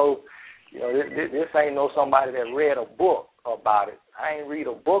ain't no, this ain't no somebody that read a book about it. I ain't read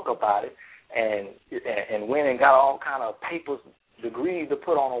a book about it and went and got all kind of papers, degrees to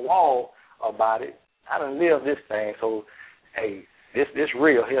put on a wall about it. I done lived this thing. So, hey, this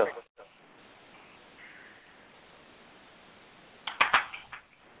real here.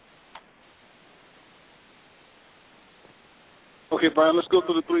 Okay, Brian, let's go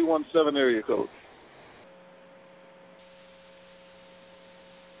to the 317 area code.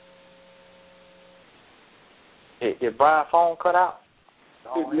 Did Brian's phone cut out?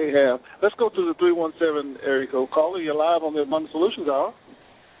 It may have. Let's go to the 317 area code. Caller, you're live on the Abundant Solutions Hour.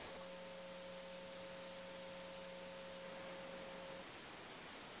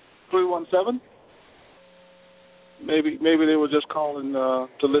 Maybe they were just calling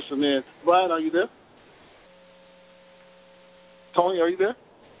to listen in. Brian, are you there? Tony, are you there?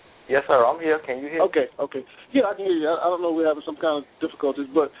 Yes, sir. I'm here. Can you hear me? Okay. Yeah, I can hear you. I don't know if we're having some kind of difficulties,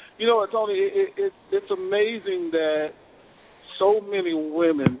 but you know what, Tony? It's amazing that so many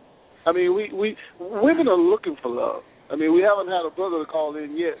women. I mean, we women are looking for love. I mean, we haven't had a brother to call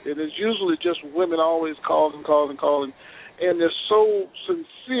in yet, and it's usually just women always calling, and they're so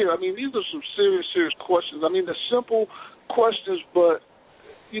sincere. I mean, these are some serious questions. I mean, they're simple questions, but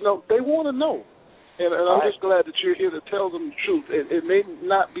they want to know. And I'm just glad that you're here to tell them the truth. It may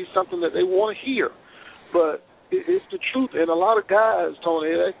not be something that they want to hear, but it's the truth. And a lot of guys, Tony,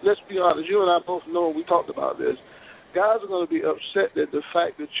 let's be honest, you and I both know, we talked about this, guys are going to be upset at the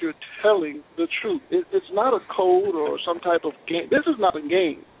fact that you're telling the truth. It's not a code or some type of game. This is not a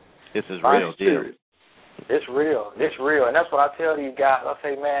game. This is real deal. It's real. And that's what I tell these guys. I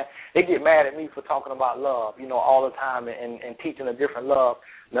say, man, they get mad at me for talking about love, all the time and teaching a different love.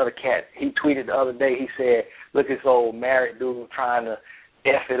 Another cat, he tweeted the other day, he said, look at this old married dude trying to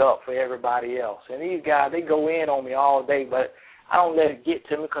F it up for everybody else. And these guys, they go in on me all day, but I don't let it get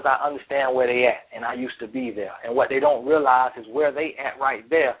to me because I understand where they at, and I used to be there. And what they don't realize is where they at right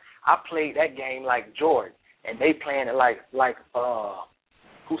there. I played that game like Jordan, and they playing it like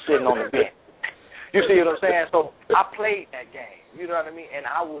who's sitting on the bench. You see what I'm saying? So I played that game, you know what I mean? And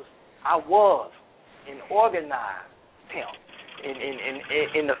I was an organized pimp.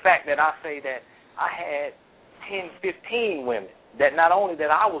 In the fact that I say that I had 10, 15 women that not only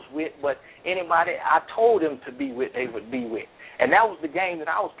that I was with, but anybody I told them to be with, they would be with. And that was the game that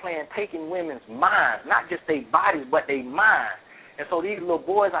I was playing, taking women's minds, not just their bodies, but their minds. And so these little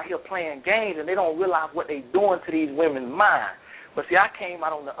boys out here playing games, and they don't realize what they're doing to these women's minds. But see, I came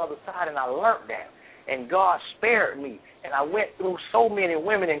out on the other side, and I learned that. And God spared me. And I went through so many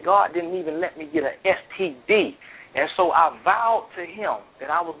women, and God didn't even let me get an STD. And so I vowed to him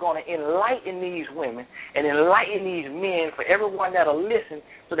that I was going to enlighten these women and enlighten these men for everyone that will listen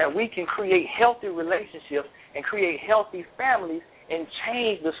so that we can create healthy relationships and create healthy families and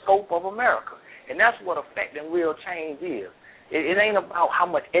change the scope of America. And that's what effecting real change is. It ain't about how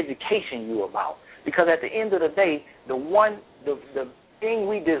much education you're about, because at the end of the day, the thing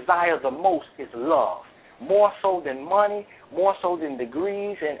we desire the most is love. More so than money, more so than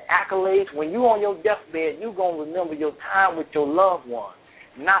degrees and accolades. When you're on your deathbed, you're going to remember your time with your loved ones,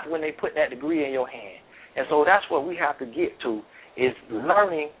 not when they put that degree in your hand. And so that's what we have to get to, is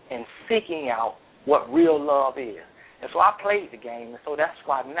learning and seeking out what real love is. And so I played the game, and so that's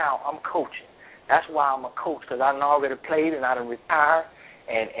why now I'm coaching. That's why I'm a coach, because I done already played and I done retired,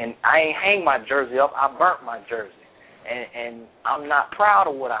 and I ain't hang my jersey up. I burnt my jersey. And I'm not proud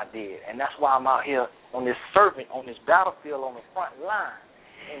of what I did, and that's why I'm out here on this battlefield on the front line,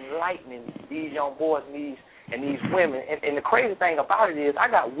 enlightening these young boys and these women. And the crazy thing about it is I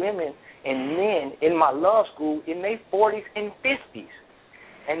got women and men in my love school in their 40s and 50s,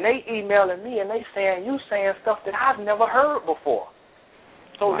 and they emailing me and they saying, you saying stuff that I've never heard before.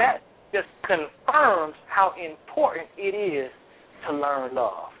 So that just confirms how important it is to learn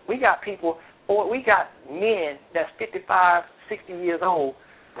love. We got men that's 55, 60 years old,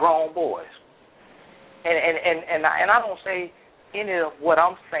 grown boys. And I don't say any of what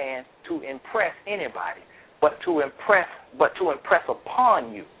I'm saying to impress anybody, but to impress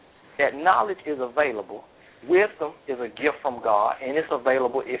upon you that knowledge is available, wisdom is a gift from God, and it's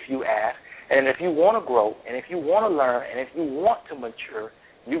available if you ask. And if you want to grow, and if you want to learn, and if you want to mature,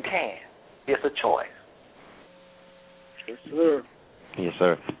 you can. It's a choice. Yes, sir. Yes,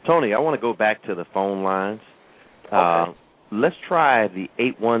 sir. Tony, I want to go back to the phone lines. Okay. Let's try the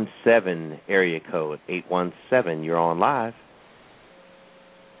 817 area code. 817, you're on live.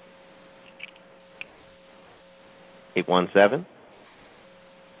 817.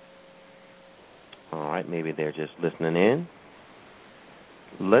 All right, maybe they're just listening in.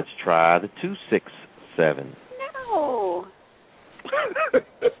 Let's try the 267. No.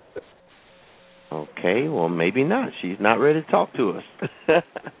 Okay, well, maybe not. She's not ready to talk to us.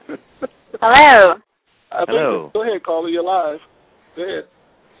 Hello. Hello. Go ahead, caller. You're live. Go ahead.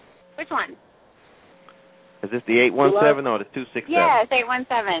 Which one? Is this the 817 or the 267? Yes,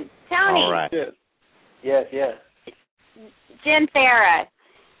 817. Tony. All right. Yes. Jen Sarah.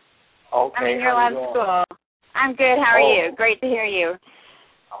 Okay. I'm in your love school. I'm good. How are you? Great to hear you.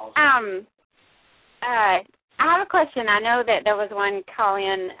 Awesome. I have a question. I know that there was one call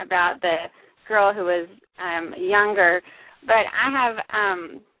in about the girl who was younger, but I have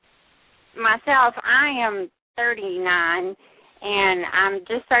myself. I am 39, and I'm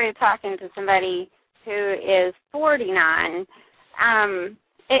just started talking to somebody who is 49.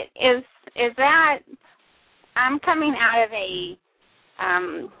 Is that I'm coming out of a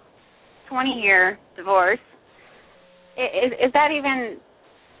 20-year divorce? Is that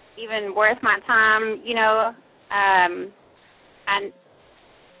even worth my time? You know,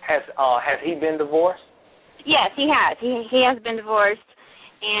 Has he been divorced? Yes, he has. He has been divorced,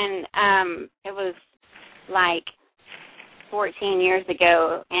 and it was like 14 years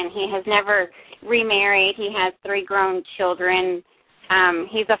ago, and he has never remarried. He has 3 grown children.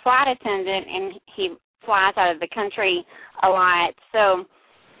 He's a flight attendant, and he flies out of the country a lot, so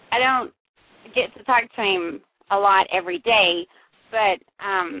I don't get to talk to him a lot every day, but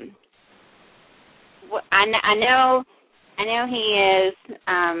I know he is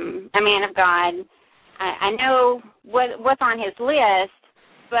a man of God. I know what's on his list,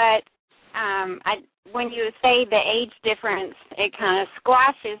 but when you say the age difference, it kind of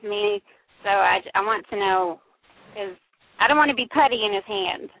squashes me. So I want to know, because I don't want to be putty in his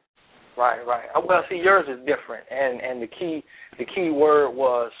hand. Right. Well, see, yours is different, and the key word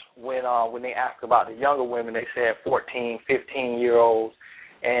was when they asked about the younger women, they said 14, 15-year-olds,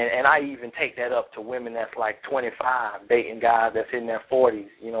 and I even take that up to women that's like 25 dating guys that's in their 40s.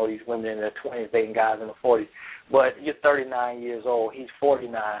 You know, these women in their 20s dating guys in their 40s. But you're 39 years old, he's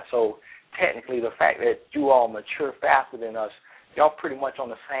 49, so technically the fact that you all mature faster than us, y'all pretty much on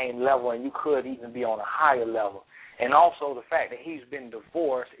the same level, and you could even be on a higher level. And also the fact that he's been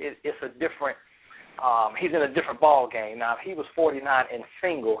divorced, it's a different, he's in a different ball game. Now, if he was 49 and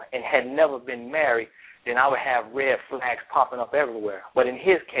single and had never been married, then I would have red flags popping up everywhere. But in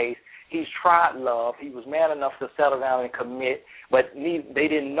his case, he's tried love. He was man enough to settle down and commit, but they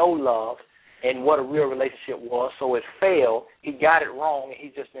didn't know love and what a real relationship was, so it failed. He got it wrong, and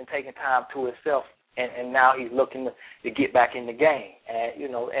he's just been taking time to himself, and now he's looking to get back in the game. And,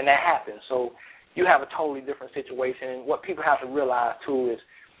 and that happens. So you have a totally different situation. And what people have to realize, too, is,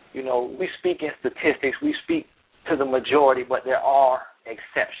 we speak in statistics. We speak to the majority, but there are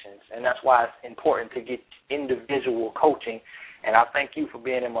exceptions. And that's why it's important to get individual coaching. And I thank you for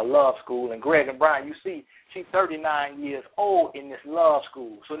being in my love school. And Greg and Brian, you see, she's 39 years old in this love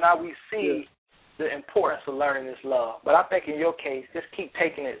school. So now we see the importance of learning this love. But I think in your case, just keep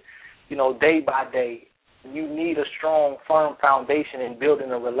taking it, day by day. You need a strong, firm foundation in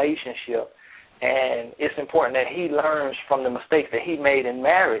building a relationship. And it's important that he learns from the mistakes that he made in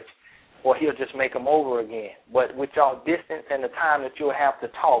marriage, or he'll just make them over again. But with y'all distance and the time that you'll have to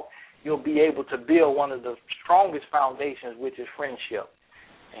talk, you'll be able to build one of the strongest foundations, which is friendship.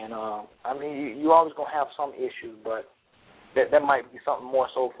 And, you're always going to have some issues, but that might be something more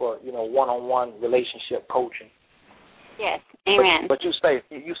so for, one-on-one relationship coaching. Yes, amen. But you're safe.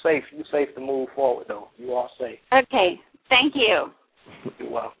 You're safe to move forward, though. You are safe. Okay, thank you. You're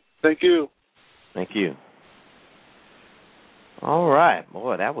welcome. Thank you. Thank you. All right.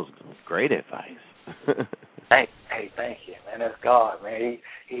 Boy, that was great advice. Thank you, man. That's God, man.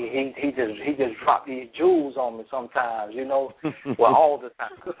 He just dropped these jewels on me sometimes, well, all the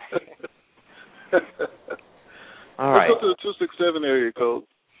time. All right. Let's go to the 267 area code.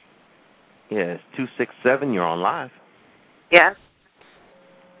 Yes, 267, you're on live. Yes.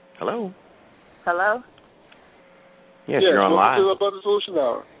 Hello. Hello? Yes, you're on live. Welcome to the Abundant Solution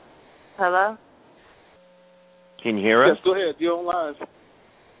Hour. Hello? Can you hear us? Yes, go ahead. You're on live.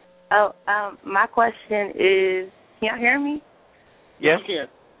 My question is, can y'all hear me? Yes. You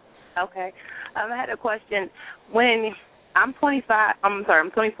can. Okay. I had a question. When I'm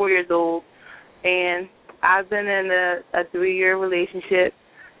 24 years old, and I've been in a 3-year relationship,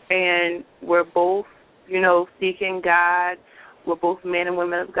 and we're both, seeking God. We're both men and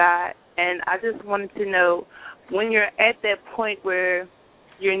women of God. And I just wanted to know, when you're at that point where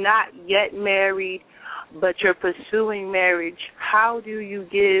you're not yet married, but you're pursuing marriage, how do you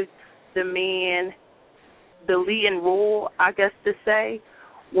give the man the leading role, I guess to say,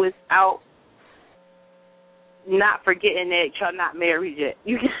 without not forgetting that you're not married yet?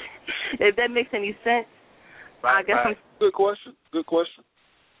 If that makes any sense. Right, I guess right. Good question.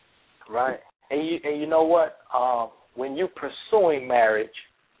 Right. And you know what? When you're pursuing marriage,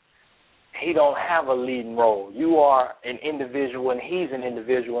 he don't have a leading role. You are an individual and he's an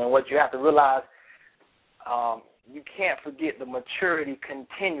individual. And what you have to realize, you can't forget the maturity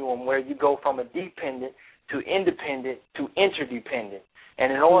continuum where you go from a dependent to independent to interdependent.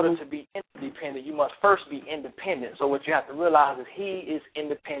 And in order to be interdependent, you must first be independent. So what you have to realize is he is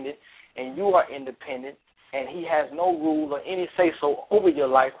independent and you are independent, and he has no rule or any say-so over your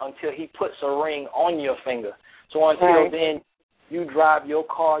life until he puts a ring on your finger. So until then, you drive your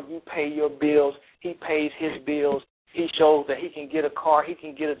car, you pay your bills, he pays his bills, he shows that he can get a car, he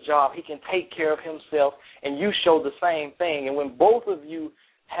can get a job, he can take care of himself, and you show the same thing. And when both of you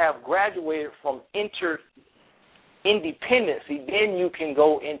have graduated from independency, then you can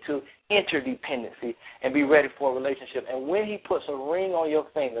go into interdependency and be ready for a relationship. And when he puts a ring on your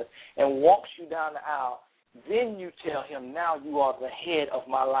finger and walks you down the aisle, then you tell him, now you are the head of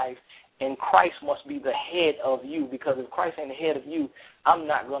my life, and Christ must be the head of you, because if Christ ain't the head of you, I'm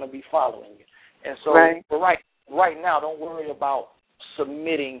not going to be following you. And so but right now, don't worry about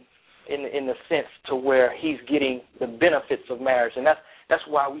submitting in the sense to where he's getting the benefits of marriage. And that's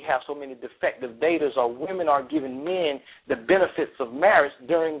why we have so many defective daters, or women are giving men the benefits of marriage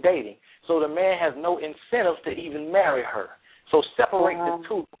during dating. So the man has no incentive to even marry her. So separate the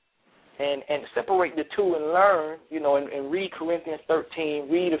two. And separate the two and learn, and read Corinthians 13,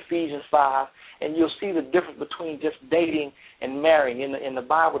 read Ephesians 5, and you'll see the difference between just dating and marrying. In the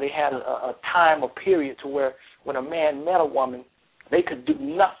Bible, they had a time, a period to where when a man met a woman, they could do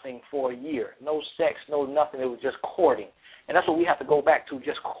nothing for a year. No sex, no nothing. It was just courting. And that's what we have to go back to,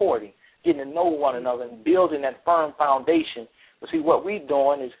 just courting, getting to know one another and building that firm foundation. But see, what we're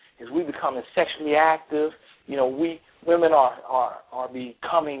doing is we becoming sexually active. Women are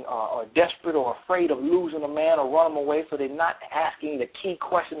becoming desperate or afraid of losing a man or running him away, so they're not asking the key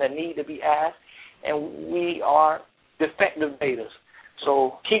question that need to be asked. And we are defective daters.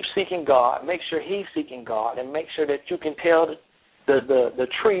 So keep seeking God. Make sure he's seeking God, and make sure that you can tell the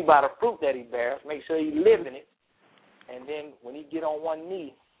tree by the fruit that he bears. Make sure you live in it. And then when he get on one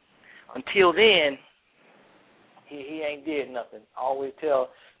knee, until then, he ain't did nothing. I always tell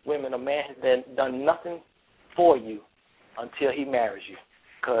women, a man has done nothing for you until he marries you.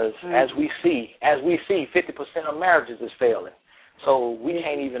 Because as we see, 50% of marriages is failing. So we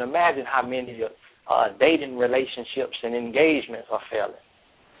can't even imagine how many dating relationships and engagements are failing.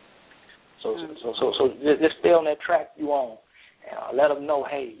 So just stay on that track you on. Let them know,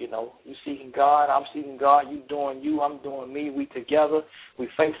 hey, you seeking God, I'm seeking God, you doing you, I'm doing me, we together, we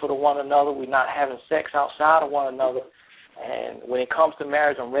faithful to one another, we're not having sex outside of one another, and when it comes to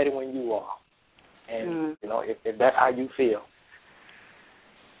marriage, I'm ready when you are. And, if that's how you feel.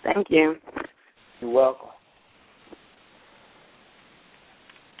 Thank you. You're welcome.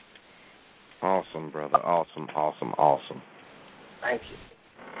 Awesome, brother. Awesome. Thank you.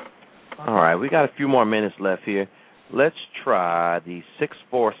 All right, we got a few more minutes left here. Let's try the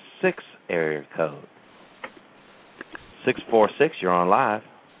 646 area code. 646, you're on live.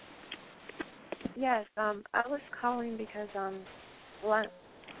 Yes, I was calling because I'm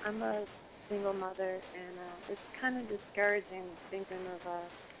a single mother, and it's kind of discouraging thinking of,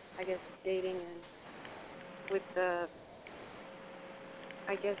 dating and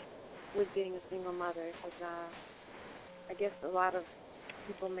with being a single mother, because a lot of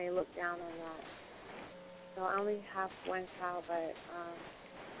people may look down on that. So I only have one child, but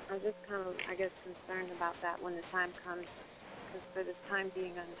I'm just kind of, concerned about that when the time comes, because for the time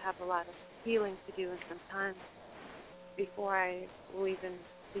being I have a lot of healing to do, and sometimes before I will even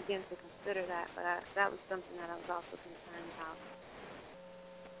begin to consider that, but that was something that I was also concerned about.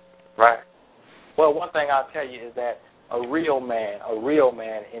 Right. Well, one thing I'll tell you is that a real man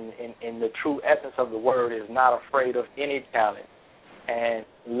in the true essence of the word is not afraid of any challenge. And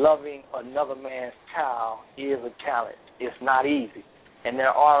loving another man's child is a challenge. It's not easy. And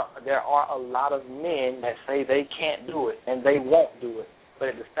there are a lot of men that say they can't do it and they won't do it. But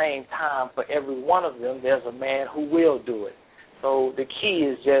at the same time, for every one of them, there's a man who will do it. So the key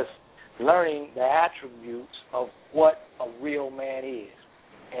is just learning the attributes of what a real man is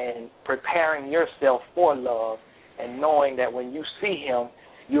and preparing yourself for love and knowing that when you see him,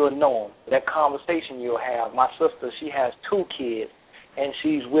 you'll know him. That conversation you'll have. My sister, she has 2 kids, and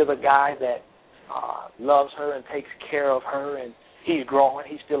she's with a guy that loves her and takes care of her, and he's growing.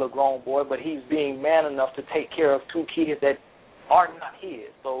 He's still a grown boy, but he's being man enough to take care of 2 kids that are not his.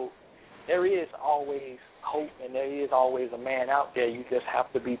 So there is always hope, and there is always a man out there. You just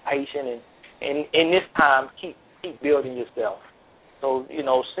have to be patient, and in this time, keep building yourself. So,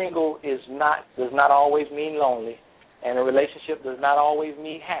 single does not always mean lonely, and a relationship does not always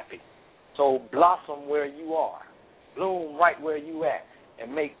mean happy. So blossom where you are. Bloom right where you at,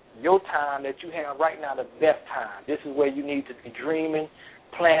 and make your time that you have right now the best time. This is where you need to be dreaming,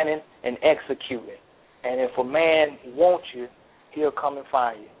 planning, and executing. And if a man wants you, he'll come and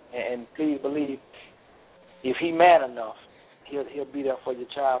find you. And please believe, if he man enough, he'll be there for your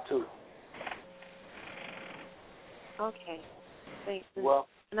child too. Okay, thanks. Well,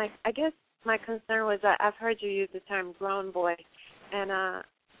 and I guess my concern was that I've heard you use the term grown boy, and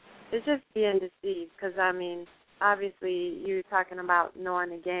it's just being deceived because, obviously you were talking about knowing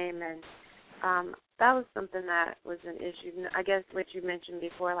the game, and that was something that was an issue. I guess what you mentioned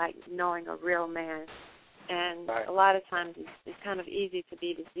before, like knowing a real man, and a lot of times it's kind of easy to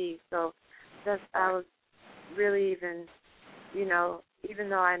be deceived. So I was really even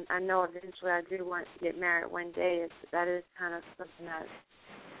though I know eventually I do want to get married one day, that is kind of something that's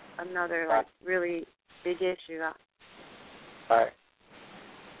another really big issue. Right.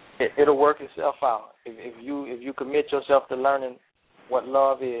 It'll work itself out if you commit yourself to learning what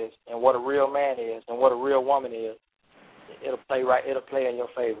love is and what a real man is and what a real woman is. It'll play right. It'll play in your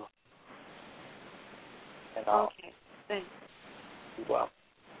favor. And, okay. Thanks. Well.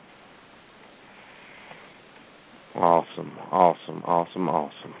 Awesome.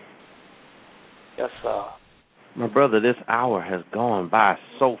 Yes, sir. My brother, this hour has gone by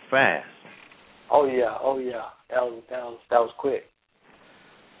so fast. Oh yeah. That was quick.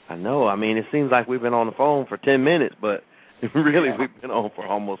 I know. It seems like we've been on the phone for 10 minutes, but really we've been on for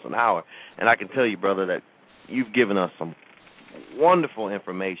almost an hour. And I can tell you, brother, that you've given us some wonderful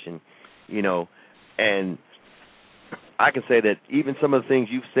information, and I can say that even some of the things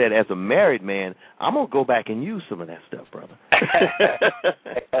you've said as a married man, I'm going to go back and use some of that stuff, brother.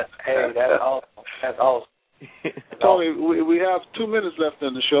 Hey, that's awesome. Tony, we have 2 minutes left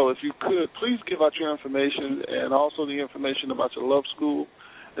in the show. If you could, please give out your information and also the information about your love school.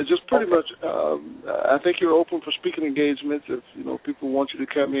 It's just pretty much, I think you're open for speaking engagements if, people want you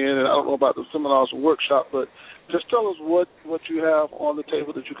to come in. And I don't know about the seminars and workshop, but just tell us what you have on the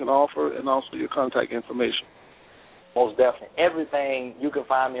table that you can offer and also your contact information. Most definitely. Everything, you can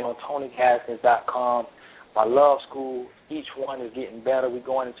find me on TonyGaskins.com. My love school, each one is getting better. We're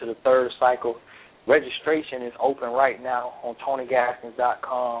going into the 3rd cycle. Registration is open right now on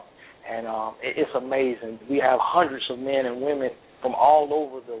TonyGaskins.com, and it's amazing. We have hundreds of men and women from all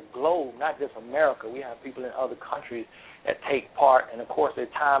over the globe, not just America. We have people in other countries that take part, and, of course, their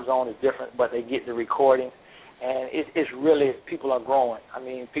time zone is different, but they get the recording. And it's really, people are growing.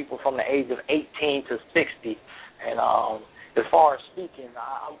 People from the age of 18 to 60. And as far as speaking,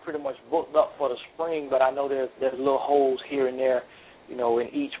 I'm pretty much booked up for the spring, but I know there's little holes here and there, in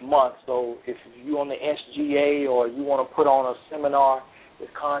each month. So if you're on the SGA or you want to put on a seminar,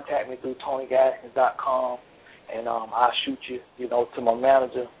 just contact me through TonyGaskins.com, and I'll shoot you, to my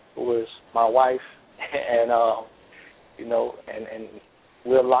manager, who is my wife, and and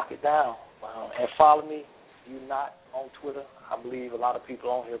we'll lock it down. And follow me. If you're not on Twitter, I believe a lot of people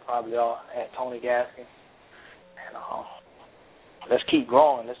on here probably are at Tony Gaskins. And let's keep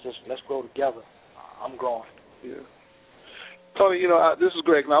growing. Let's grow together. I'm growing. Yeah. Tony, this is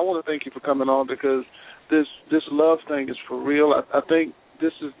Greg, and I want to thank you for coming on because this love thing is for real. I think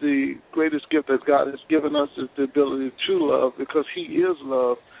this is the greatest gift that God has given us, is the ability to love, because He is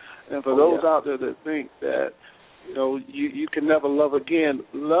love. And for those out there that think that you can never love again,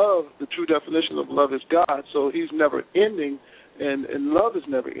 love, the true definition of love is God. So He's never ending, and love is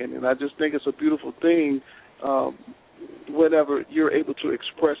never ending. I just think it's a beautiful thing whenever you're able to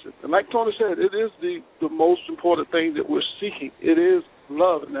express it. And like Tony said, it is the most important thing that we're seeking. It is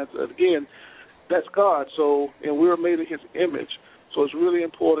love, and that's God. So, and we're made in His image. So it's really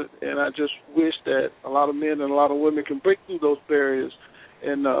important, and I just wish that a lot of men and a lot of women can break through those barriers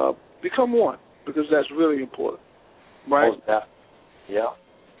and become one, because that's really important. Right? Yeah.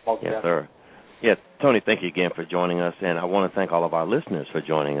 Yes, sir. Yeah, Tony, thank you again for joining us, and I want to thank all of our listeners for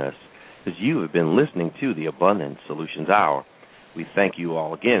joining us, because you have been listening to the Abundant Solutions Hour. We thank you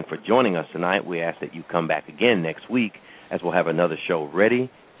all again for joining us tonight. We ask that you come back again next week, as we'll have another show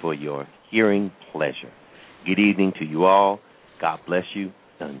ready for your hearing pleasure. Good evening to you all. God bless you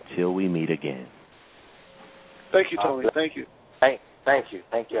until we meet again. Thank you, Tony. Thank you. Thank you.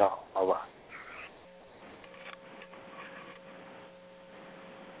 Thank you all. All right.